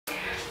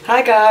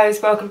Hi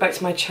guys, welcome back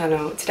to my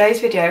channel.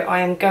 Today's video I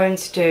am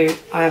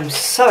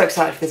so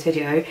excited for this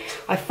video.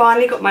 I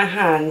finally got my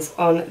hands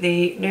on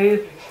the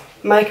new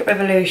Makeup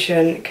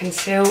Revolution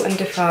Conceal and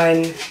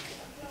Define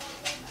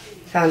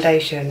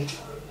foundation.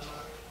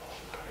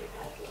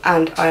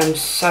 And I am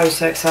so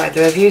excited.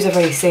 The reviews I've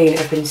already seen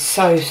have been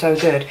so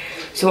good.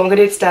 So what I'm going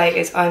to do today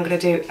is I'm going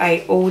to do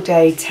a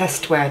all-day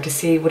test wear to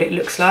see what it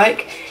looks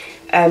like.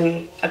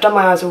 I've done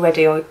my eyes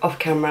already off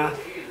camera.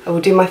 I will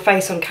do my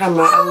face on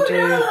camera.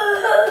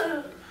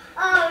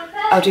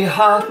 I'll do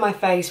half my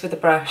face with a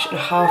brush and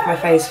half my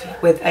face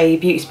with a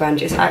beauty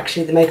sponge. It's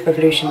actually the Makeup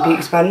Revolution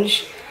beauty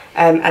sponge.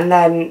 And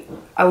then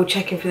I will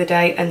check in for the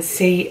day and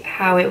see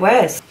how it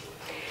wears.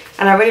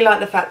 And I really like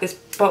the fact this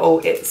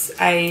bottle, it's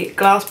a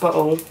glass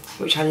bottle,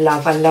 which I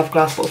love. I love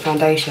glass bottle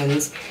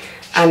foundations.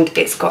 And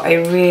it's got a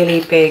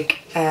really big,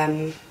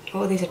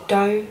 what are these,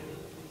 doe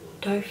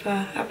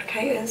fur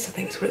applicators, I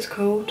think is what it's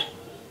called.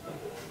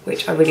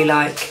 Which I really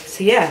like,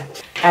 so yeah.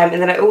 And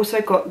then I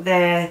also got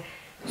their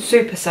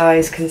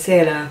supersize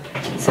concealer.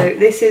 So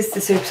this is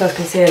the supersize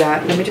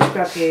concealer. Let me just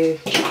grab you.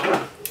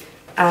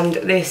 And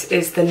this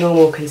is the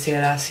normal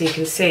concealer. So you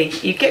can see,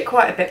 you get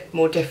quite a bit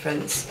more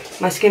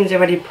difference. My skin's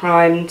already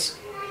primed.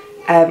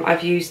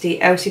 I've used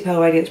the Elsie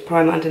Pearl Radiance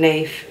Primer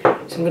underneath. So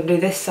I'm going to do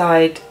this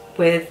side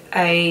with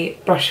a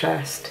brush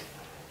first.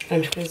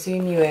 I'm just going to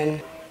zoom you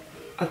in.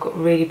 I've got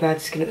really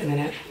bad skin at the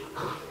minute.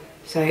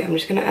 So I'm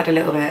just going to add a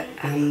little bit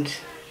and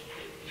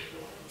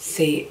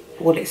see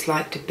what it's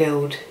like to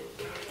build.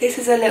 This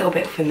is a little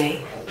bit for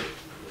me.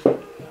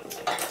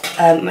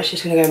 I'm actually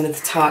just going to go in with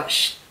the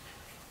touch.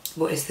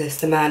 What is this?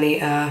 The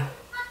Man-Eater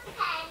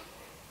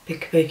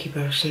Big Kabuki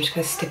brush. I'm just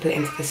going to stipple it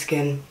into the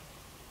skin.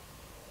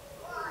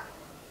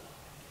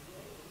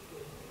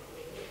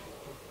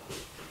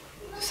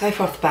 So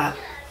far off the bat,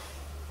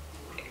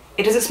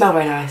 it doesn't smell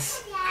very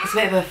nice. It has a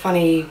bit of a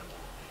funny...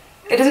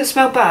 It doesn't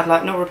smell bad,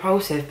 like not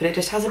repulsive, but it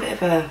just has a bit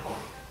of a...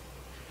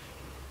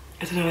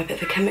 I don't know, a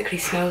bit of a chemically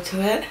smell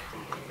to it.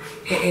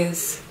 It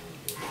is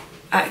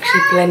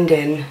actually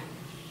blending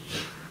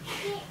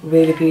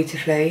really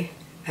beautifully.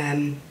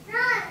 I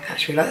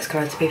actually like this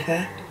colour, to be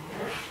fair.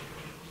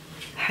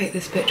 I hate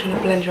this bit trying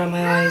to blend around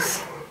my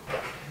eyes.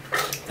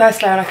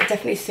 First layer, and I can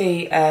definitely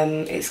see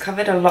it's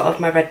covered a lot of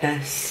my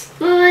redness.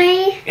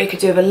 It could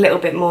do with a little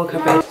bit more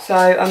coverage. So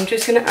I'm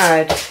just going to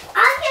add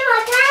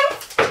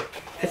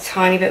a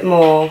tiny bit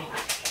more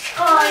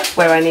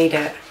where I need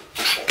it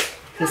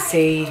and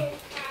see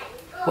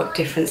what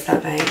difference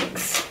that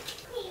makes.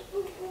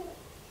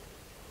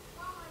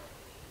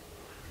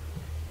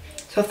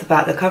 So off the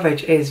bat, the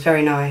coverage is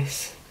very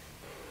nice.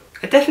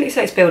 I'd definitely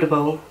say it's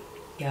buildable,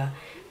 yeah,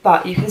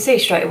 but you can see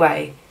straight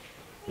away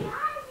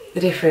the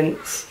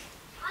difference.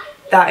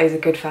 That is a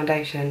good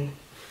foundation.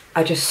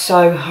 I just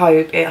so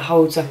hope it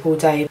holds up all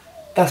day.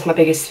 That's my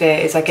biggest fear,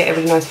 is I get a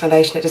really nice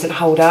foundation that doesn't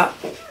hold up.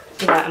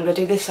 Right, I'm going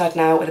to do this side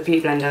now with a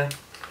beauty blender.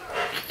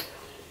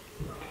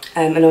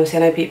 And obviously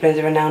I know beauty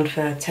blenders are renowned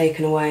for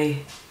taking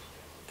away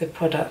the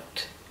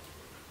product.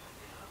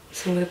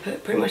 So I'm going to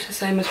put pretty much the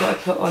same as what I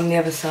put on the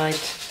other side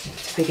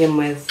to begin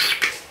with.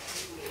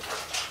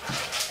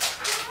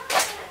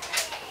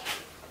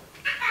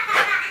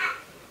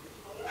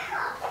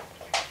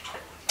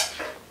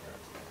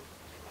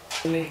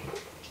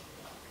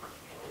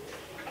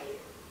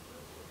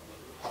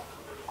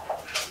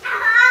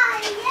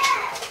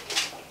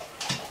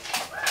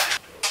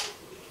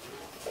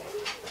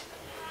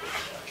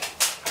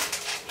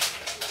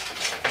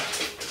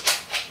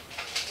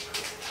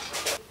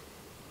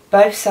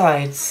 Both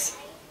sides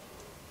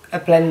are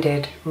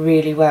blended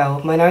really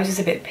well. My nose is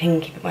a bit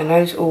pinky, but my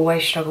nose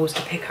always struggles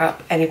to pick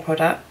up any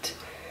product.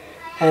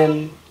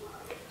 I'm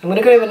going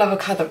to go with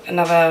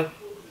another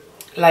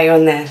layer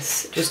on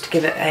this, just to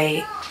give it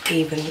a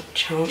even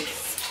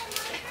chance.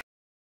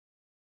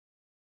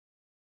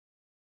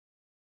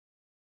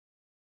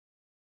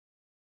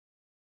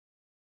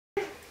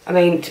 I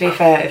mean, to be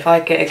fair, if I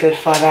get a good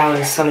 5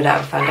 hours solid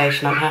out of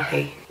foundation, I'm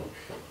happy.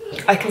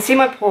 I can see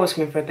my pores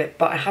coming for a bit,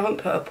 but I haven't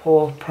put a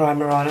pore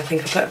primer on. I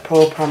think if I put a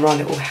pore primer on,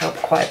 it will help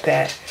quite a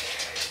bit.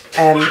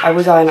 I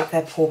was eyeing up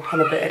their pore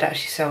primer, but it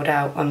actually sold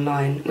out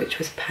online, which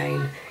was a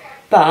pain.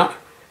 But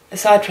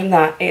aside from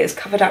that, it has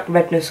covered up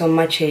redness on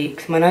my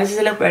cheeks. My nose is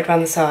a little bit red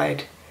around the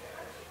side,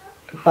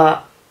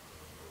 but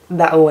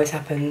that always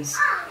happens.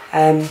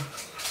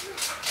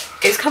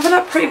 It's covered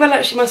up pretty well,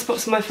 actually, my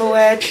spots on my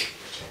forehead.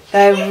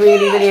 They're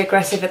really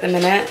aggressive at the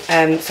minute,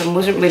 so I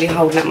wasn't really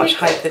holding that much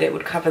hope that it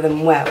would cover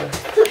them well.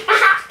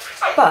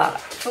 But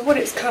for what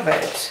it's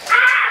covered,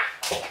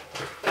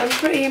 I'm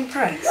pretty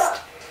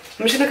impressed.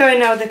 I'm just going to go in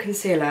now with the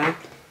concealer,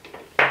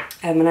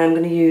 and I'm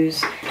going to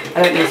use,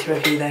 I don't need to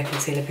review their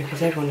concealer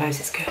because everyone knows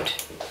it's good.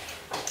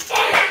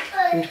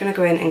 I'm just going to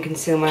go in and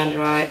conceal my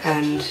under eye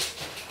and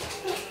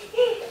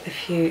a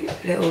few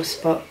little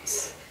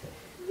spots,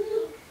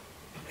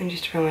 and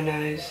just around my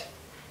nose.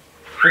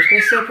 I'm just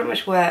going to conceal pretty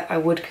much where I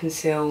would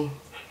conceal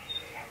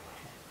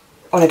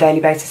on a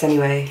daily basis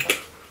anyway.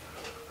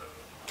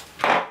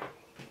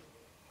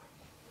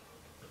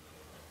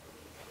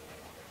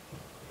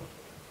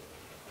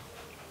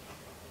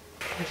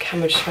 My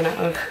camera just ran out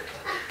of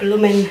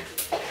blooming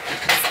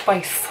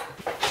space.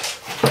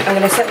 I'm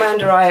going to set my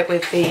under eye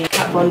with the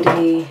Kat Von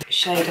D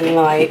Shade and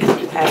Light,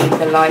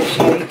 the light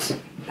shade,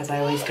 as I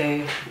always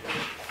do.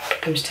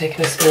 I'm just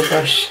taking a small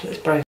brush that's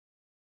broken.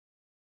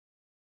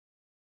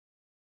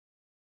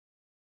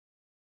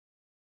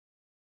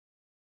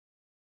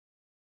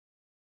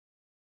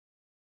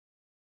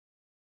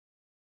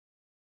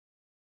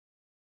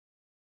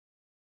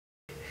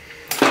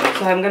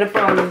 So I'm going to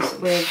bronze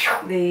with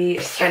the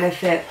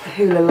Benefit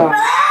Hula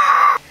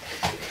Light.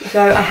 So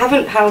I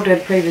haven't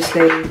powdered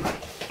previously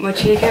my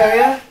cheek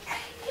area,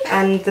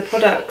 and the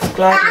product's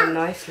gliding on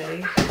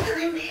nicely.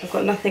 I've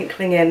got nothing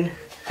clinging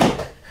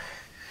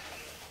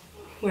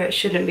where it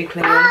shouldn't be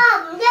clinging.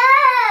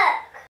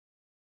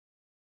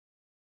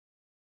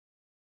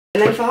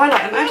 And then for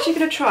highlight, I'm actually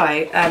going to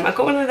try, I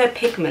got one of their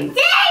pigments.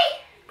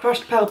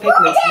 Crushed Pearl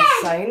Pigments is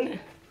insane.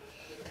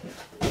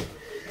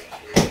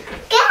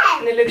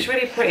 And it looks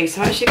really pretty,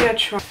 so I'm actually going to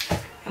try.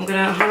 I'm going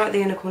to highlight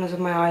the inner corners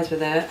of my eyes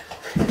with it,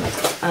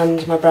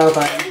 and my brow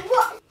bone.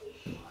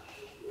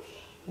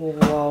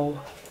 Whoa.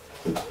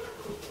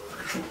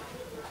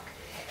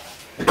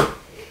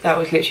 That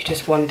was literally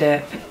just one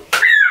dip.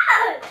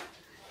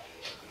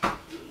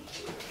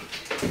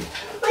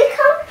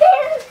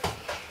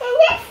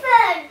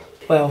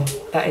 Well,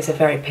 that is a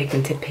very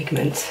pigmented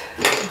pigment.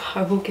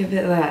 I will give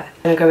it that.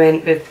 I'm going to go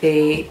in with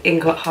the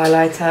Ingot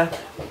highlighter.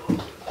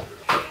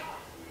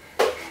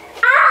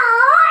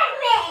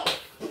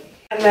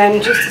 And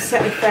then just to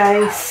set the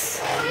face,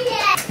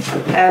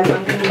 I'm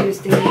going to use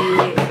the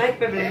Makeup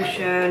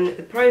Revolution,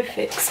 the Pro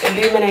Fix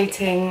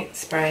Illuminating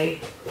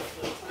Spray.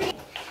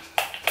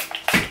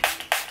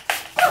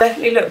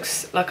 Definitely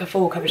looks like a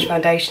full coverage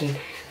foundation,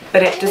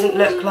 but it doesn't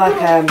look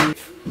like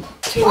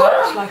too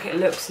much like it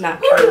looks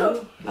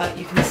natural. Like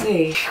you can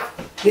see,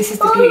 this is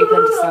the Beauty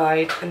Blender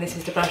side and this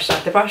is the brush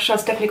side. The brush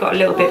side's definitely got a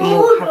little bit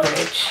more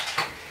coverage,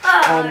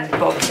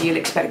 but obviously you'll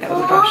expect that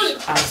with a brush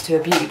as to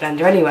a Beauty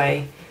Blender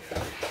anyway.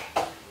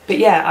 But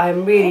yeah,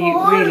 I'm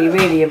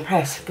really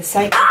impressed. For the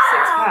sake of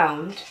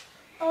 £6,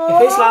 if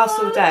this lasts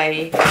all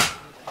day,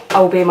 I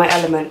will be in my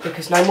element,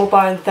 because no more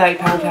buying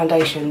 £30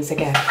 foundations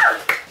again.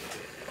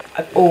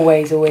 I've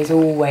always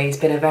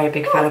been a very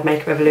big fan of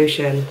Makeup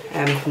Revolution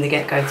from the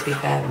get-go, to be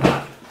fair,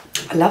 but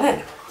I love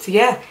it. So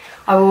yeah,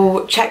 I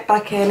will check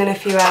back in a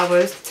few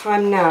hours. The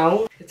time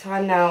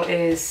now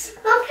is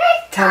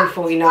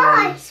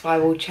 10:49, so I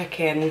will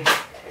check in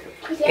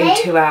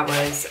 2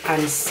 hours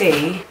and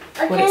see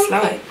what it's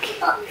like.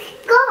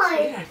 So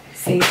yeah,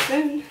 see you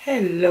soon.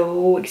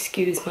 Hello,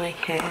 excuse my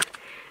hair.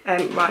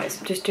 Right, so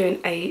I'm just doing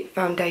a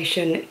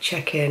foundation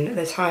check-in.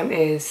 The time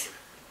is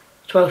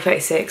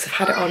 12:36. I've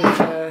had it on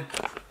for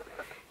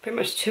pretty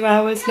much 2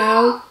 hours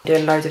now.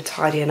 Doing loads of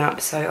tidying up,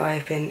 so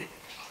I've been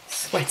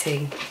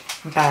sweating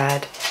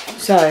bad.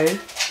 So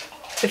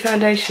the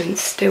foundation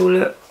still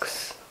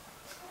looks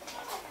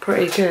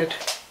pretty good.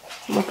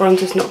 My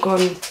bronzer's not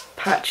gone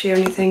patchy or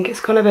anything.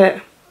 It's gone a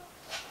bit,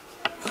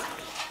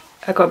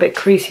 I got a bit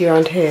creasy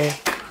around here.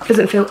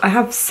 Doesn't feel, I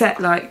have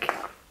set like,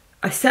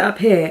 I set up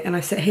here and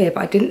I set here,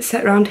 but I didn't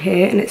set around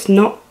here, and it's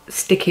not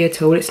sticky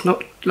at all. It's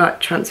not like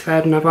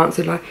transferred, and I've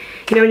answered, like,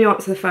 you know when you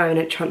answer the phone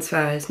it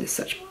transfers and it's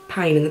such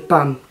pain in the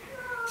bum.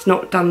 It's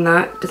not done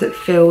that. It doesn't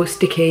feel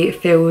sticky. It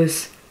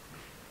feels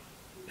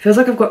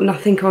like I've got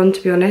nothing on,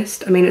 to be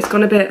honest. I mean, it's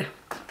gone a bit,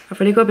 I've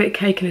really got a bit of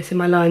cakiness in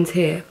my lines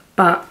here,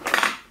 but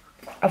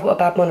I've got a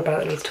bad monobrow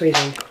that needs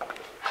tweezing,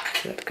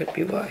 so that could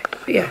be why.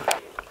 But yeah.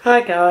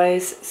 Hi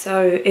guys,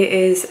 so it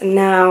is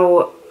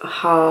now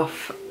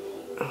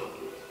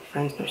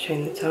phone's not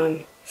showing the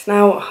time. It's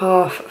now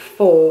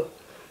 4:30.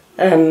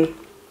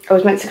 I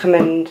was meant to come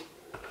and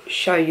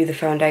show you the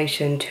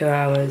foundation 2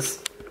 hours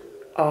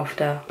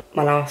after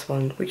my last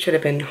one, which should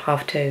have been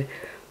 2:30,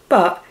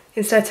 but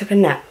instead I took a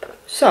nap.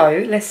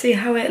 So let's see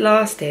how it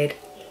lasted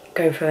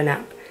going for a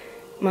nap.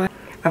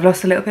 I've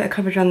lost a little bit of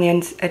coverage on the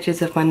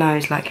edges of my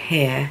nose, like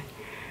here,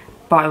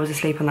 but I was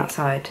asleep on that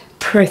side.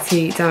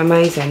 Pretty damn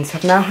amazing. So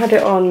I've now had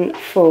it on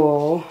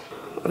for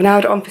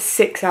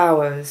 6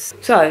 hours.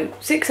 So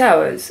 6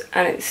 hours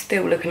and it's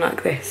still looking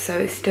like this. So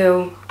it's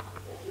still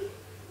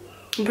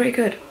pretty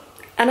good.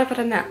 And I've had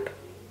a nap,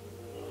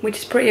 which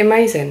is pretty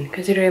amazing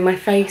considering my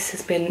face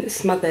has been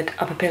smothered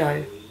up a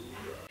pillow.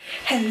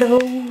 Hello.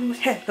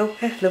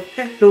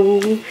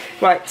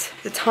 Right,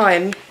 the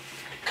time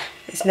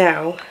is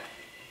now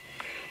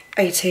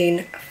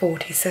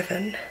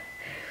 18:47.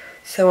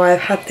 So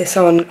I've had this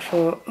on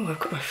for, oh, I've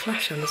got my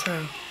flash on as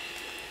well.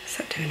 What's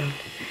that doing on?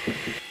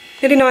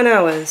 Nearly 9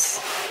 hours.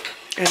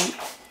 I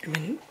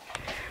mean,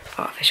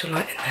 artificial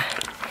light in there.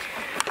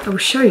 I will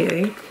show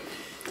you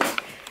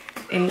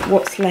in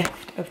what's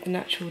left of the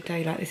natural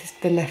daylight. This is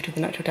the left of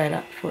the natural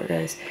daylight before it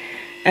goes.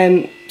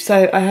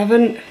 So I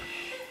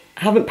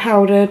haven't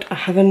powdered, I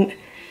haven't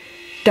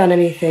done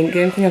anything. The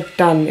only thing I've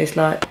done is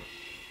like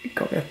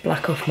got a bit of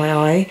black off my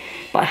eye,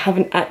 but I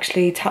haven't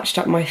actually touched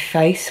up my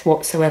face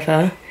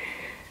whatsoever.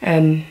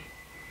 You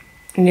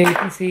know, you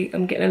can see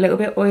I'm getting a little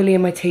bit oily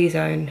in my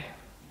T-zone,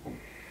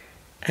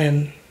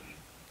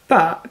 but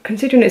But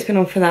considering it's been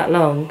on for that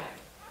long,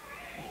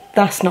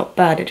 that's not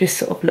bad. It just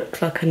sort of looks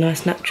like a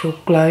nice natural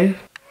glow.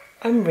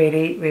 I'm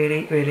really,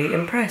 really, really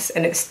impressed,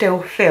 and it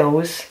still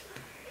feels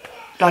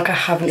like I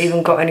haven't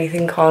even got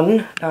anything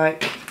on.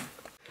 Like,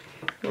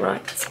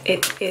 right,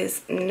 it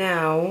is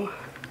now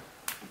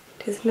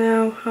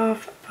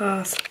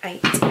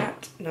 8:30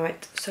 at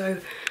night, so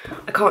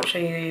I can't show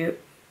you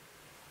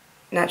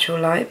natural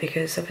light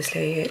because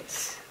obviously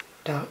it's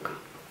dark.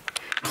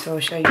 So I'll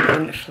show you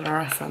in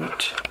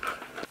fluorescent.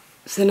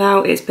 So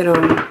now it's been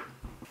on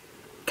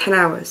 10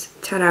 hours.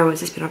 10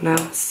 hours it's been on now.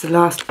 This is the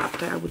last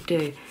update I would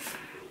do.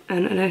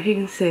 And I don't know if you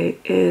can see,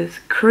 it is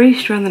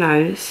creased around the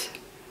nose.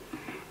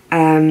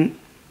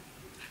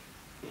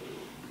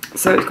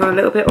 So it's got a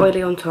little bit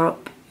oily on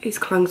top. It's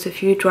clung to a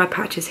few dry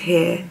patches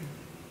here.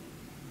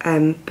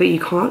 But you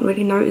can't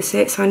really notice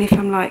it. It's only if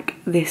I'm like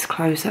this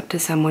close up to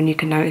someone you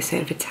can notice it.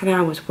 And for 10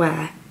 hours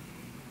wear,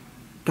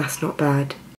 that's not bad.